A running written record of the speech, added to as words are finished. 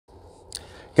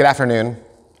Good afternoon,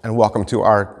 and welcome to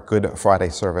our Good Friday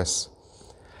service.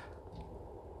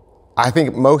 I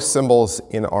think most symbols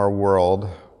in our world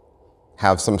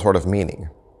have some sort of meaning,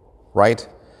 right?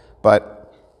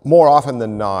 But more often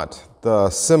than not, the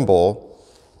symbol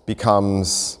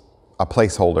becomes a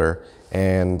placeholder,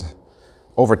 and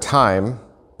over time,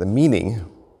 the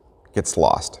meaning gets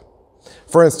lost.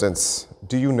 For instance,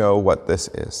 do you know what this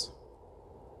is?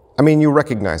 I mean, you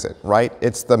recognize it, right?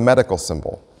 It's the medical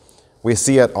symbol. We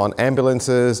see it on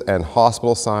ambulances and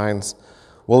hospital signs.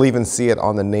 We'll even see it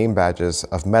on the name badges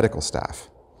of medical staff.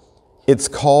 It's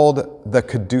called the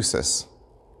caduceus.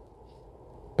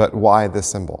 But why this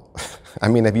symbol? I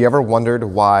mean, have you ever wondered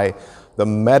why the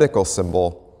medical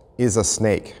symbol is a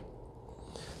snake?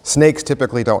 Snakes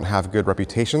typically don't have good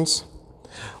reputations.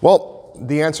 Well,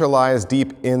 the answer lies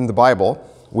deep in the Bible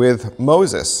with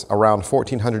Moses around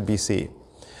 1400 BC.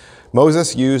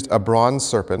 Moses used a bronze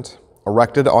serpent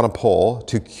erected on a pole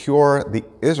to cure the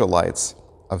Israelites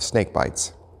of snake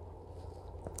bites.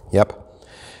 Yep.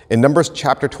 In Numbers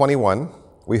chapter 21,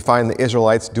 we find the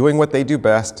Israelites doing what they do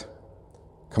best,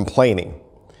 complaining.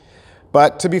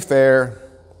 But to be fair,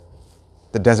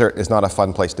 the desert is not a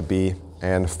fun place to be,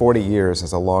 and 40 years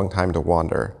is a long time to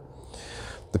wander.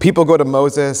 The people go to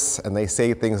Moses and they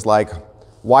say things like,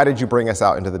 "Why did you bring us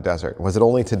out into the desert? Was it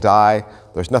only to die?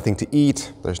 There's nothing to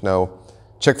eat. There's no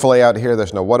Chick-fil-A out here,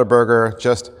 there's no Whataburger,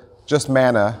 just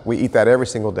manna. We eat that every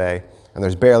single day, and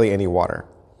there's barely any water."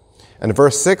 And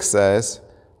verse 6 says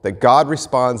that God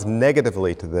responds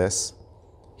negatively to this.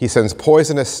 He sends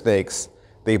poisonous snakes,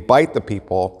 they bite the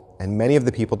people, and many of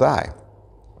the people die.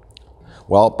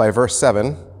 Well, by verse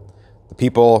 7, the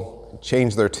people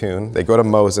change their tune. They go to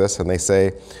Moses and they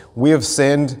say, "We have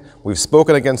sinned, we've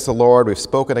spoken against the Lord, we've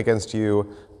spoken against you.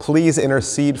 Please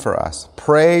intercede for us.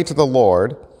 Pray to the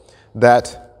Lord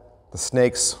that the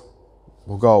snakes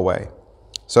will go away."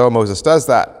 So Moses does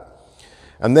that.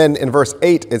 And then in verse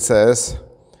 8 it says,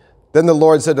 "Then the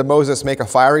Lord said to Moses, make a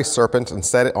fiery serpent and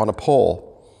set it on a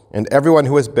pole, and everyone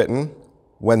who is bitten,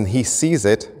 when he sees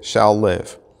it, shall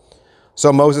live."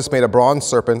 So Moses made a bronze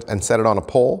serpent and set it on a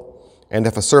pole, and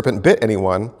if a serpent bit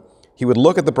anyone, he would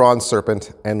look at the bronze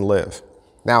serpent and live.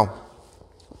 Now,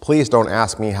 please don't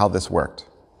ask me how this worked.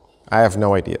 I have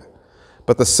no idea.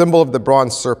 But the symbol of the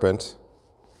bronze serpent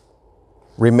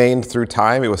remained through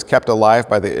time. It was kept alive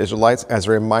by the Israelites as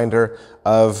a reminder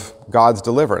of God's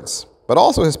deliverance, but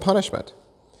also his punishment.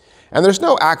 And there's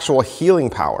no actual healing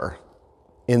power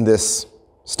in this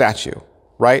statue,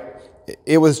 right?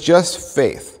 It was just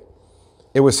faith.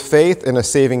 It was faith in a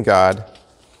saving God.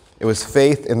 It was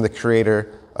faith in the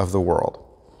creator of the world.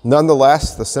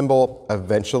 Nonetheless, the symbol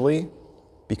eventually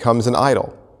becomes an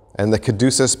idol, and the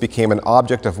caduceus became an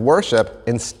object of worship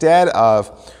instead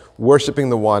of worshiping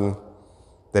the one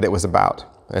that it was about.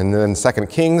 And then in 2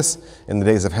 Kings, in the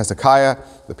days of Hezekiah,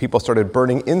 the people started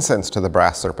burning incense to the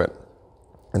brass serpent.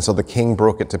 And so the king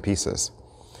broke it to pieces.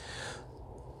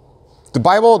 The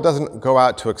Bible doesn't go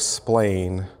out to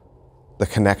explain the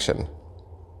connection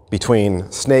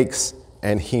between snakes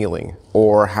and healing,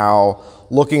 or how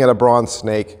looking at a bronze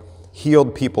snake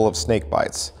healed people of snake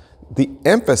bites. The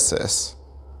emphasis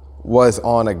was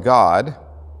on a God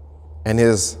and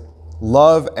his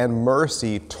love and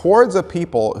mercy towards a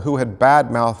people who had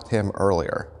badmouthed him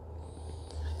earlier.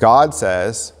 God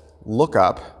says, look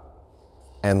up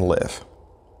and live.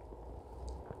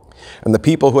 And the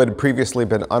people who had previously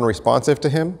been unresponsive to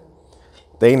him,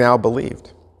 they now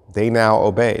believed. They now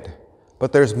obeyed.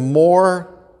 But there's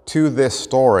more to this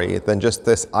story than just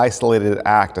this isolated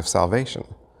act of salvation.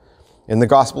 In the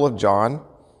Gospel of John,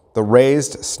 the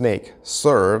raised snake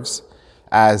serves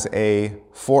as a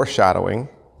foreshadowing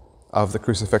of the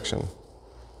crucifixion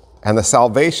and the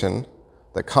salvation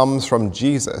that comes from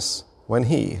Jesus when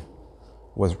he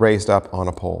was raised up on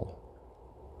a pole.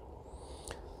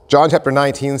 John chapter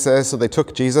 19 says, "So they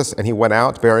took Jesus, and he went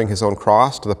out bearing his own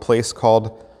cross to the place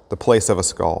called the place of a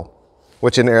skull,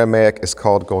 which in Aramaic is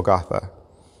called Golgotha.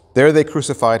 There they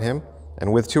crucified him,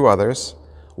 and with two others,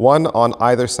 one on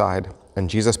either side, and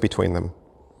Jesus between them.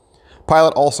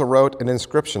 Pilate also wrote an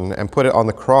inscription and put it on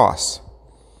the cross.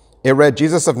 It read,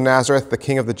 'Jesus of Nazareth, the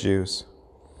King of the Jews.'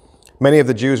 Many of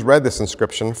the Jews read this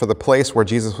inscription, for the place where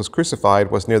Jesus was crucified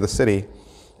was near the city,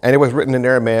 and it was written in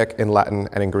Aramaic, in Latin,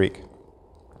 and in Greek.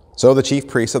 So the chief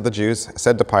priests of the Jews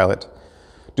said to Pilate,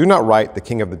 'Do not write the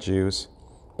King of the Jews,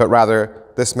 but rather,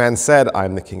 this man said, I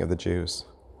am the King of the Jews.'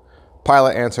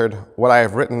 Pilate answered, 'What I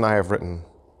have written, I have written.'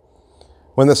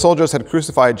 When the soldiers had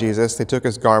crucified Jesus, they took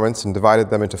his garments and divided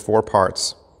them into 4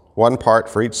 parts, 1 part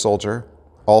for each soldier,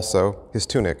 also his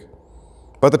tunic.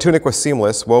 But the tunic was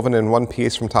seamless, woven in one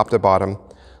piece from top to bottom,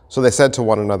 So they said to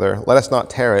one another, "Let us not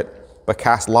tear it, but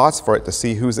cast lots for it to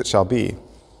see whose it shall be."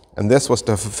 And this was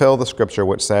to fulfill the scripture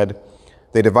which said,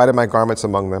 "They divided my garments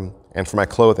among them, and for my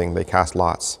clothing they cast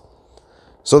lots."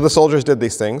 So the soldiers did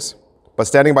these things. But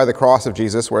standing by the cross of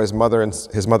Jesus were his mother and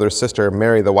his mother's sister,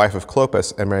 Mary, the wife of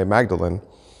Clopas, and Mary Magdalene.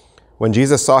 When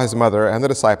Jesus saw his mother and the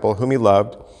disciple whom he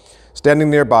loved standing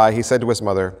nearby, he said to his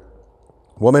mother,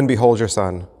 "Woman, behold your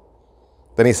son."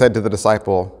 Then he said to the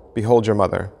disciple, "Behold your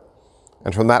mother."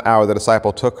 And from that hour the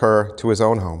disciple took her to his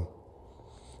own home.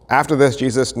 After this,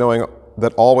 Jesus, knowing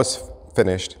that all was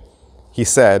finished, he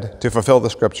said, to fulfill the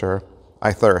scripture,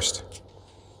 "I thirst."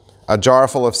 A jar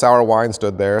full of sour wine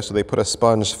stood there, so they put a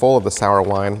sponge full of the sour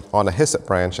wine on a hyssop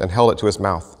branch and held it to his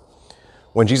mouth.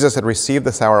 When Jesus had received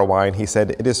the sour wine, he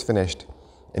said, "It is finished,"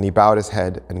 and he bowed his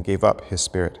head and gave up his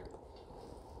spirit.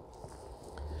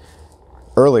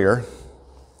 Earlier,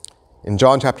 in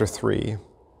John chapter 3,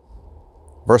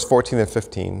 verse 14 and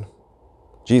 15,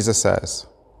 Jesus says,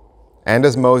 "And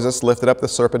as Moses lifted up the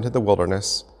serpent in the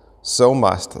wilderness, so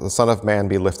must the Son of Man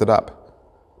be lifted up.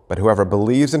 But whoever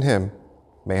believes in him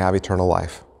may have eternal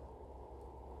life."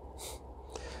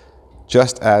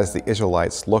 Just as the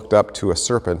Israelites looked up to a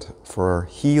serpent for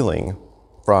healing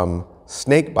from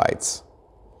snake bites,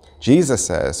 Jesus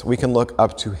says we can look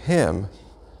up to him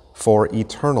for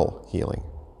eternal healing.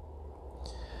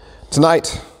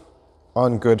 Tonight,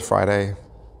 on Good Friday,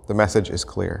 the message is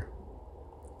clear.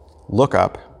 Look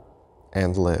up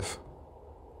and live.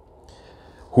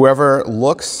 Whoever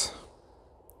looks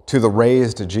to the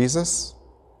raised Jesus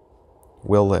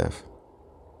will live.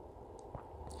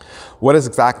 What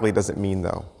exactly does it mean,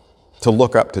 though, to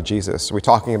look up to Jesus? Are we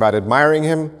talking about admiring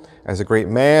him as a great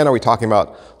man? Are we talking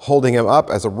about holding him up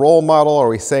as a role model? Are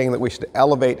we saying that we should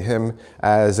elevate him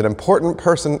as an important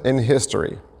person in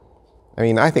history? I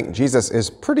mean, I think Jesus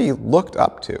is pretty looked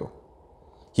up to.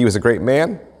 He was a great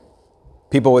man.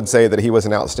 People would say that he was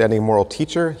an outstanding moral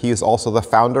teacher. He is also the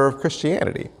founder of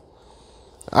Christianity.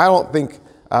 I don't think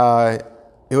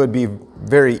it would be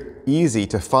very easy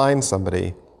to find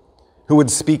somebody who would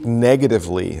speak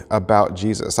negatively about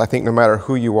Jesus. I think no matter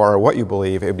who you are or what you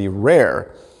believe, it would be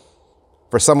rare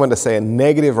for someone to say a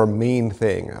negative or mean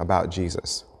thing about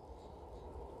Jesus.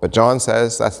 But John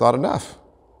says that's not enough.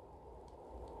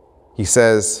 He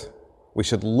says we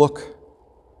should look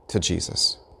to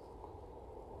Jesus.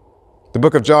 The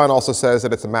book of John also says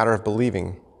that it's a matter of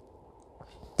believing.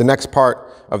 The next part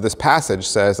of this passage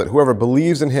says that whoever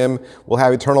believes in him will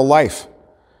have eternal life.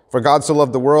 For God so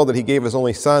loved the world that he gave his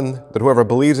only Son, that whoever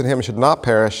believes in him should not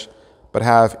perish, but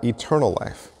have eternal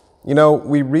life. You know,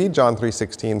 we read John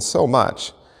 3:16 so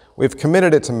much. We've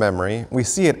committed it to memory. We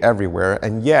see it everywhere.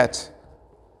 And yet,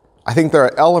 I think there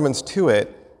are elements to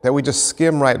it that we just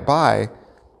skim right by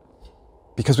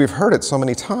because we've heard it so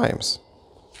many times.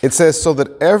 It says, so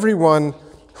that everyone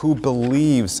who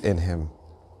believes in him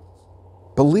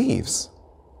believes.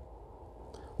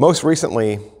 Most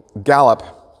recently, Gallup,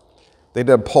 they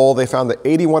did a poll. They found that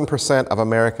 81% of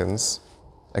Americans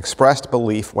expressed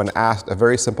belief when asked a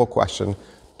very simple question,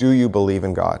 do you believe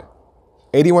in God?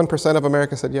 81% of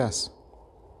America said yes.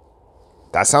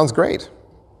 That sounds great.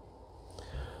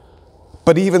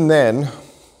 But even then,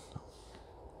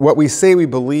 what we say we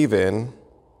believe in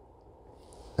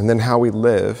and then how we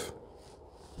live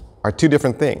are two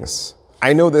different things.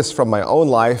 I know this from my own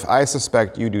life. I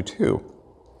suspect you do too.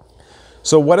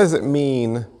 So what does it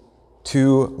mean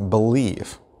to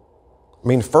believe? I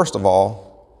mean, first of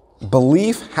all,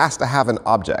 belief has to have an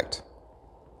object.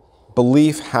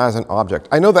 Belief has an object.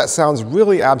 I know that sounds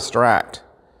really abstract,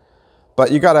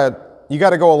 but you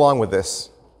gotta go along with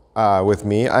this with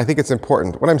me. I think it's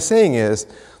important. What I'm saying is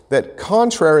that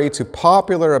contrary to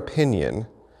popular opinion,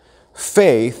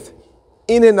 faith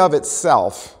in and of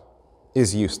itself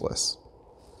is useless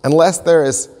unless there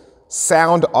is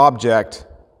sound object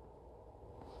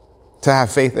to have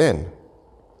faith in.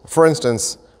 For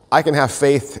instance, I can have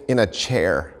faith in a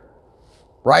chair,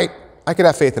 right? I could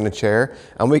have faith in a chair,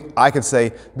 and I could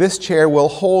say, this chair will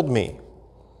hold me.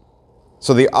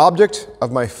 So the object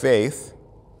of my faith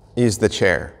is the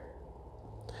chair.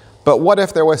 But what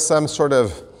if there was some sort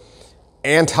of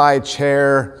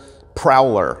anti-chair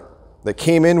prowler that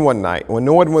came in one night when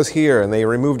no one was here and they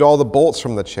removed all the bolts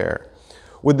from the chair?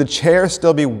 Would the chair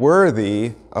still be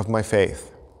worthy of my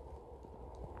faith?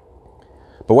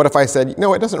 But what if I said,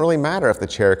 no, it doesn't really matter if the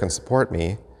chair can support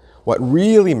me. What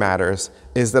really matters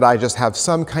is that I just have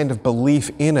some kind of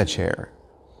belief in a chair.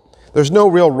 There's no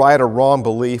real right or wrong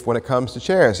belief when it comes to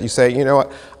chairs. You say, you know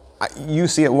what, you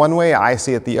see it one way, I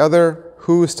see it the other.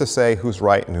 Who's to say who's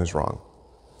right and who's wrong?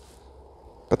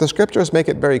 But the scriptures make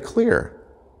it very clear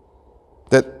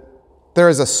that There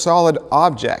is a solid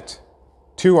object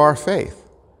to our faith.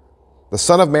 The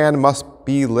Son of Man must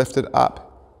be lifted up,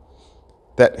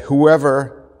 that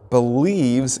whoever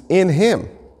believes in him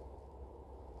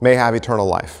may have eternal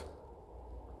life.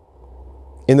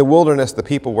 In the wilderness, the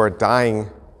people were dying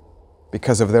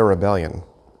because of their rebellion,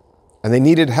 and they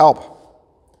needed help.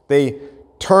 They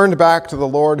turned back to the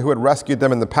Lord who had rescued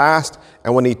them in the past,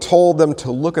 and when he told them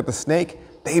to look at the snake,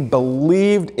 they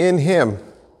believed in him.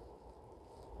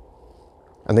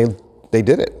 And they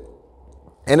did it.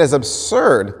 And as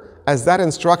absurd as that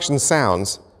instruction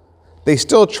sounds, they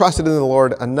still trusted in the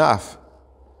Lord enough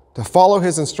to follow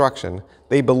his instruction.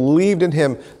 They believed in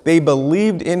him. They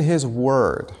believed in his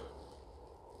word.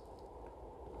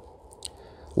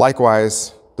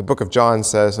 Likewise, the book of John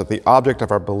says that the object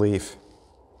of our belief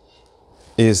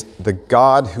is the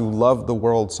God who loved the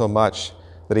world so much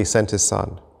that he sent his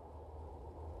Son.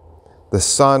 The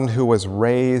Son who was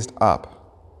raised up.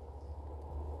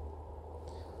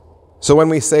 So when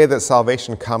we say that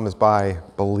salvation comes by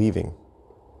believing,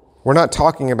 we're not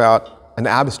talking about an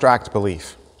abstract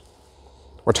belief.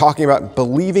 We're talking about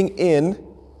believing in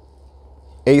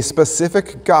a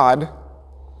specific God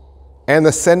and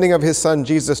the sending of his Son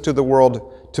Jesus to the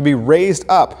world to be raised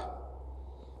up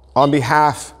on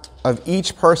behalf of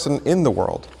each person in the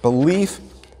world. Belief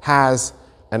has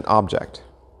an object,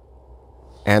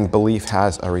 and belief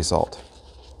has a result.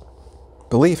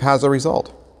 Belief has a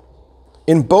result.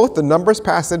 In both the Numbers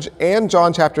passage and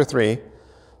John chapter 3,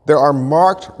 there are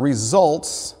marked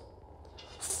results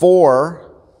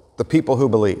for the people who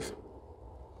believe.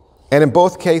 And in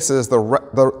both cases, the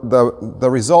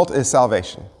result is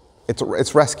salvation.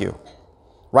 It's rescue.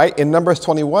 Right? In Numbers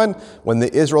 21, when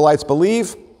the Israelites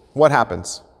believe, what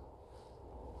happens?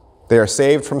 They are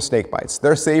saved from snake bites.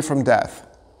 They're saved from death.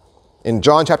 In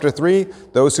John chapter 3,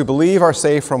 those who believe are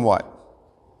saved from what?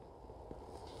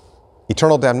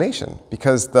 Eternal damnation,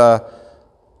 because the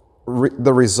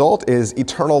result is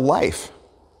eternal life.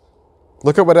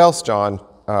 Look at what else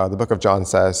the book of John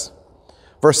says.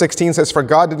 Verse 16 says, "For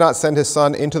God did not send his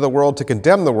Son into the world to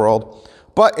condemn the world,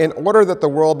 but in order that the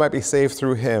world might be saved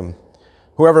through him.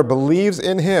 Whoever believes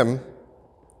in him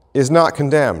is not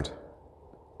condemned,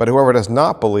 but whoever does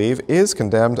not believe is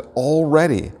condemned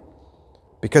already,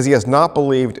 because he has not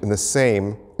believed in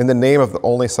the name of the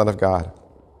only Son of God."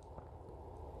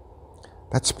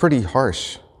 That's pretty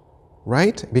harsh,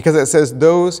 right? Because it says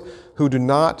those who do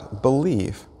not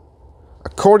believe,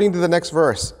 according to the next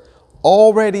verse,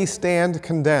 already stand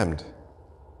condemned.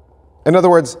 In other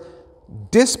words,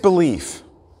 disbelief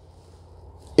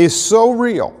is so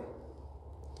real.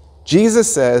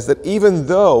 Jesus says that even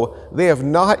though they have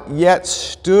not yet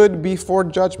stood before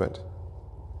judgment,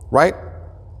 right?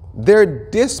 Their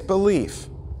disbelief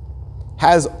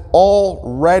has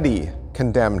already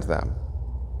condemned them.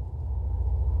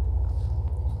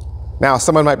 Now,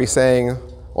 someone might be saying,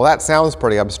 well, that sounds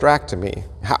pretty abstract to me.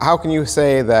 How can you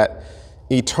say that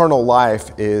eternal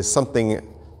life is something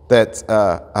that's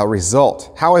a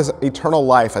result? How is eternal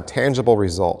life a tangible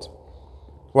result?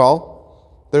 Well,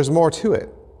 there's more to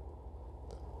it.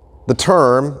 The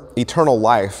term eternal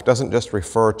life doesn't just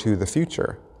refer to the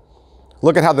future.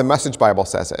 Look at how the Message Bible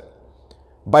says it.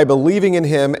 By believing in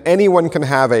him, anyone can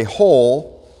have a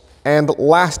whole and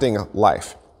lasting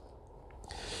life.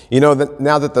 You know,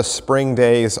 now that the spring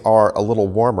days are a little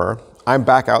warmer, I'm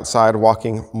back outside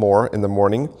walking more in the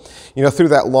morning. You know, through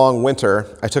that long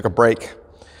winter, I took a break.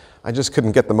 I just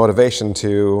couldn't get the motivation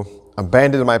to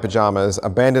abandon my pajamas,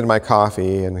 abandon my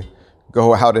coffee, and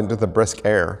go out into the brisk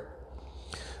air.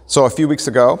 So a few weeks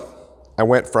ago, I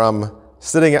went from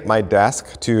sitting at my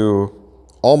desk to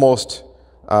almost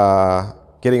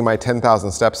getting my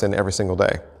 10,000 steps in every single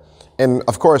day. And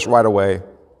of course, right away,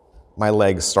 my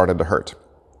legs started to hurt.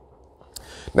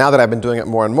 Now that I've been doing it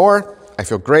more and more, I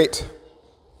feel great.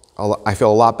 I feel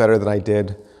a lot better than I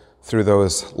did through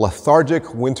those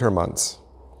lethargic winter months.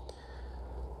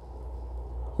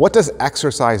 What does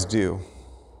exercise do?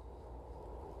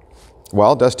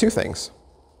 Well, it does two things.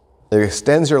 It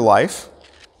extends your life,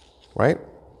 right?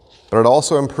 But it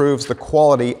also improves the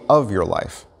quality of your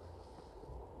life.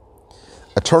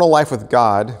 Eternal life with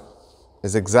God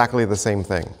is exactly the same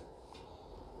thing.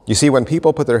 You see, when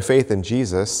people put their faith in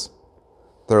Jesus,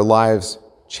 their lives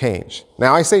change.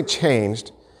 Now, I say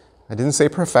changed. I didn't say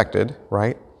perfected,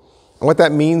 right? And what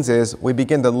that means is we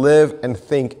begin to live and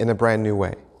think in a brand new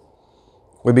way.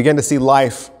 We begin to see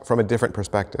life from a different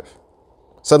perspective.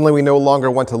 Suddenly, we no longer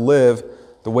want to live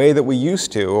the way that we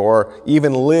used to, or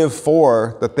even live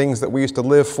for the things that we used to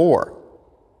live for.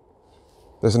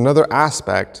 There's another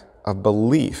aspect of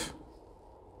belief,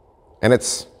 and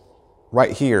it's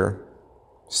right here,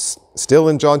 Still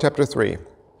in John chapter 3.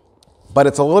 But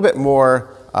it's a little bit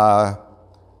more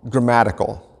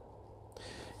grammatical.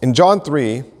 In John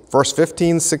 3, verse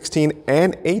 15, 16,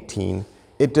 and 18,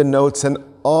 it denotes an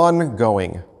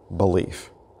ongoing belief,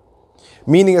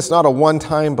 meaning it's not a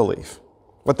one-time belief.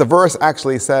 What the verse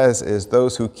actually says is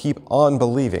those who keep on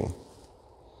believing.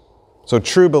 So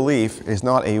true belief is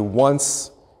not a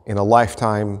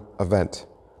once-in-a-lifetime event.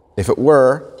 If it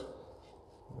were,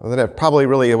 then it probably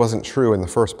really wasn't true in the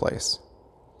first place.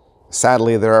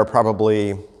 Sadly, there are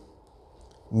probably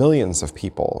millions of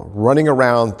people running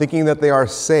around thinking that they are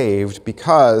saved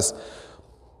because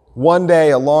one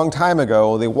day a long time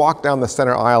ago they walked down the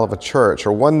center aisle of a church,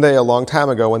 or one day a long time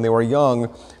ago when they were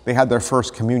young they had their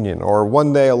first communion, or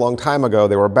one day a long time ago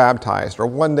they were baptized, or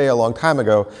one day a long time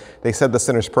ago they said the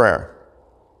sinner's prayer.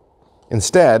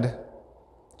 Instead,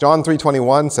 John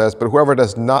 3:21 says, "But whoever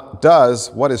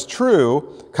does what is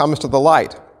true comes to the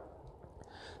light,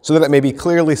 so that it may be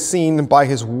clearly seen by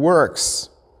his works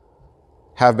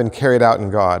have been carried out in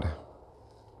God."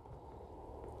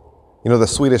 You know, the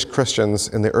Swedish Christians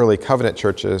in the early covenant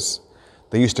churches,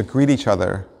 they used to greet each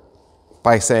other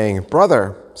by saying,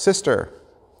 "Brother, sister,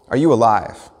 are you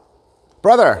alive?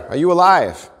 Brother, are you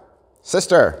alive?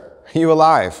 Sister, are you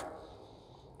alive?"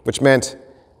 Which meant,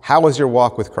 how is your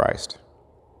walk with Christ?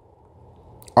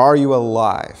 Are you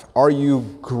alive? Are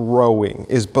you growing?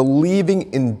 Is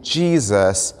believing in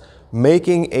Jesus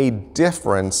making a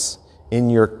difference in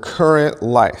your current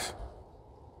life?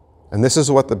 And this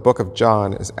is what the book of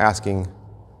John is asking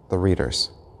the readers: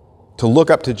 to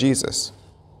look up to Jesus,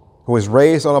 who was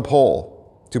raised on a pole,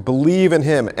 to believe in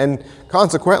him, and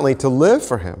consequently to live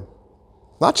for him.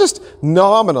 Not just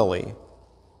nominally,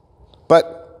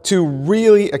 but to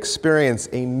really experience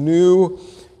a new,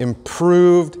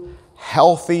 improved,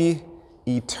 healthy,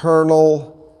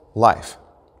 eternal life.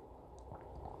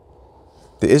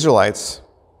 The Israelites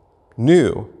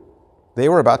knew they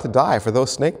were about to die for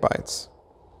those snake bites.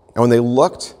 And when they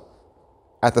looked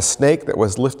at the snake that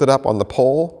was lifted up on the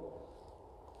pole,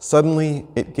 suddenly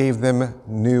it gave them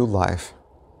new life.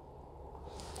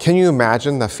 Can you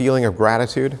imagine the feeling of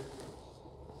gratitude?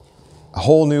 A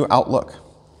whole new outlook,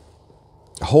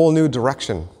 a whole new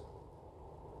direction.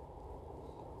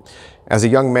 As a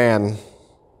young man,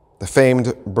 the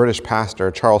famed British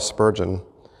pastor, Charles Spurgeon,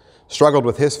 struggled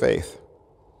with his faith.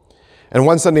 And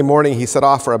one Sunday morning, he set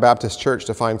off for a Baptist church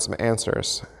to find some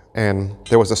answers. And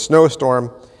there was a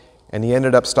snowstorm, and he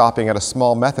ended up stopping at a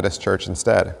small Methodist church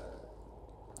instead.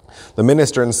 The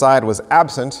minister inside was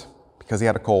absent because he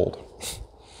had a cold.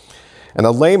 And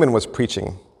a layman was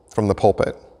preaching from the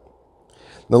pulpit.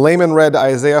 The layman read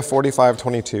Isaiah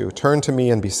 45:22, "Turn to me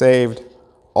and be saved,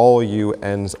 all you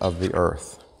ends of the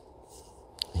earth."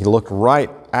 He looked right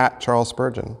at Charles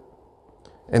Spurgeon,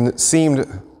 and it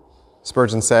seemed,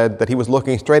 Spurgeon said, that he was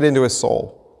looking straight into his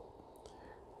soul.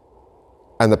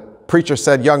 And the preacher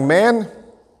said, "Young man,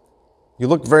 you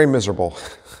look very miserable,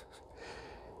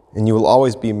 and you will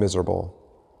always be miserable.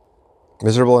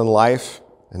 Miserable in life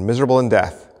and miserable in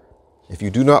death if you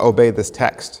do not obey this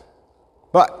text.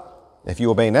 But if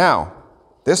you obey now,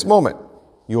 this moment,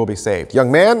 you will be saved.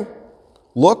 Young man,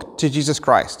 look to Jesus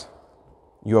Christ.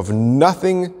 You have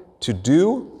nothing to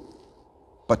do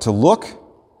but to look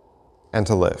and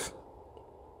to live."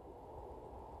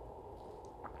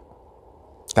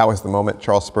 That was the moment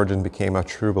Charles Spurgeon became a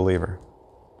true believer.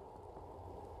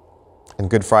 And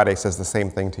Good Friday says the same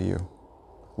thing to you.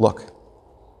 Look.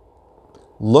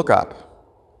 Look up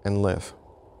and live.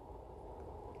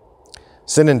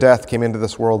 Sin and death came into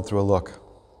this world through a look.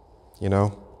 You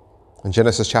know, in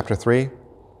Genesis chapter 3,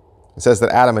 it says that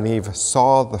Adam and Eve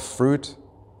saw the fruit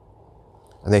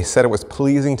and they said it was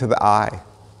pleasing to the eye.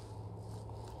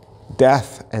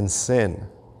 Death and sin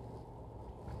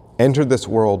entered this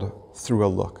world through a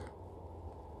look.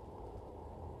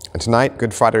 And tonight,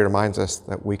 Good Friday reminds us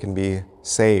that we can be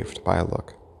saved by a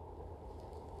look.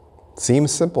 It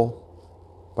seems simple,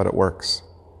 but it works.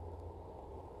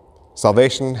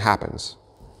 Salvation happens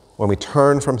when we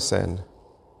turn from sin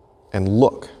and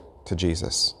look to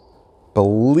Jesus,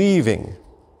 believing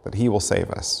that he will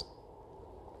save us.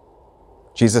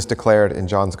 Jesus declared in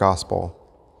John's Gospel,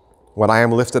 "When I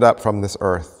am lifted up from this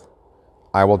earth,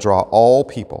 I will draw all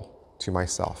people to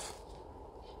myself."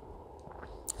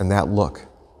 And that look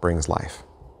brings life.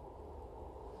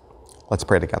 Let's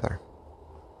pray together.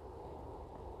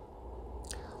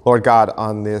 Lord God,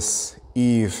 on this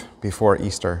eve before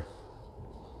Easter,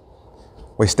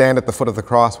 we stand at the foot of the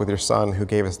cross with your Son who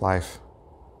gave his life.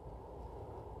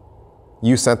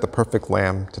 You sent the perfect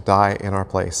Lamb to die in our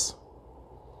place,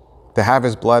 to have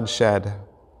his blood shed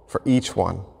for each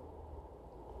one.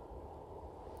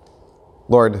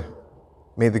 Lord,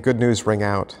 may the good news ring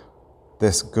out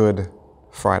this Good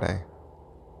Friday,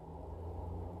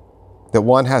 that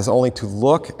one has only to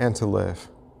look and to live,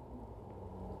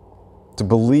 to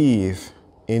believe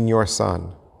in your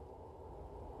Son,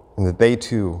 and that they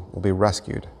too will be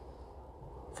rescued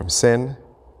from sin,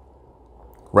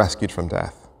 rescued from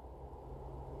death.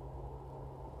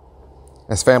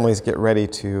 As families get ready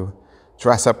to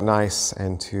dress up nice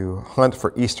and to hunt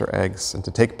for Easter eggs and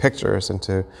to take pictures and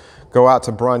to go out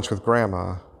to brunch with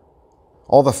Grandma,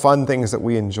 all the fun things that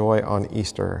we enjoy on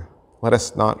Easter, let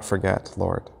us not forget,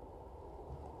 Lord.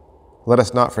 Let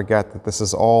us not forget that this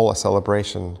is all a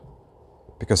celebration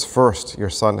because first your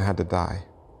Son had to die.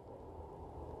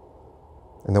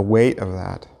 And the weight of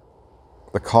that,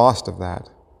 the cost of that,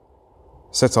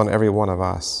 sits on every one of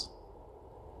us.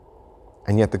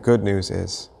 And yet the good news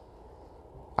is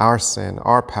our sin,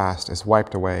 our past is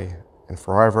wiped away and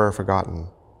forever forgotten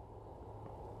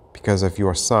because of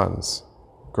your Son's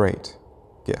great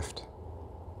gift.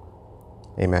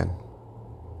 Amen.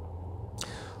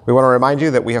 We want to remind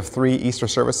you that we have 3 Easter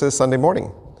services Sunday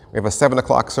morning. We have a 7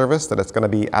 o'clock service that it's going to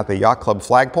be at the Yacht Club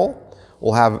flagpole.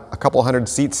 We'll have a couple hundred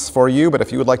seats for you, but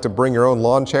if you would like to bring your own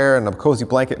lawn chair and a cozy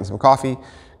blanket and some coffee,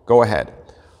 go ahead.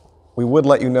 We would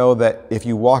let you know that if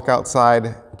you walk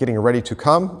outside getting ready to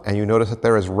come and you notice that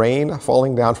there is rain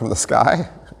falling down from the sky,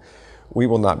 we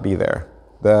will not be there.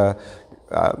 The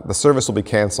service will be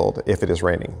canceled if it is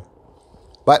raining.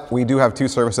 But we do have 2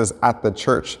 services at the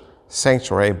church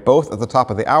sanctuary, both at the top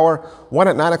of the hour, one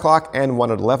at 9 o'clock and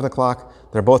one at 11 o'clock.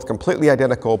 They're both completely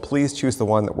identical. Please choose the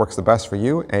one that works the best for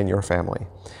you and your family.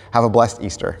 Have a blessed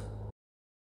Easter.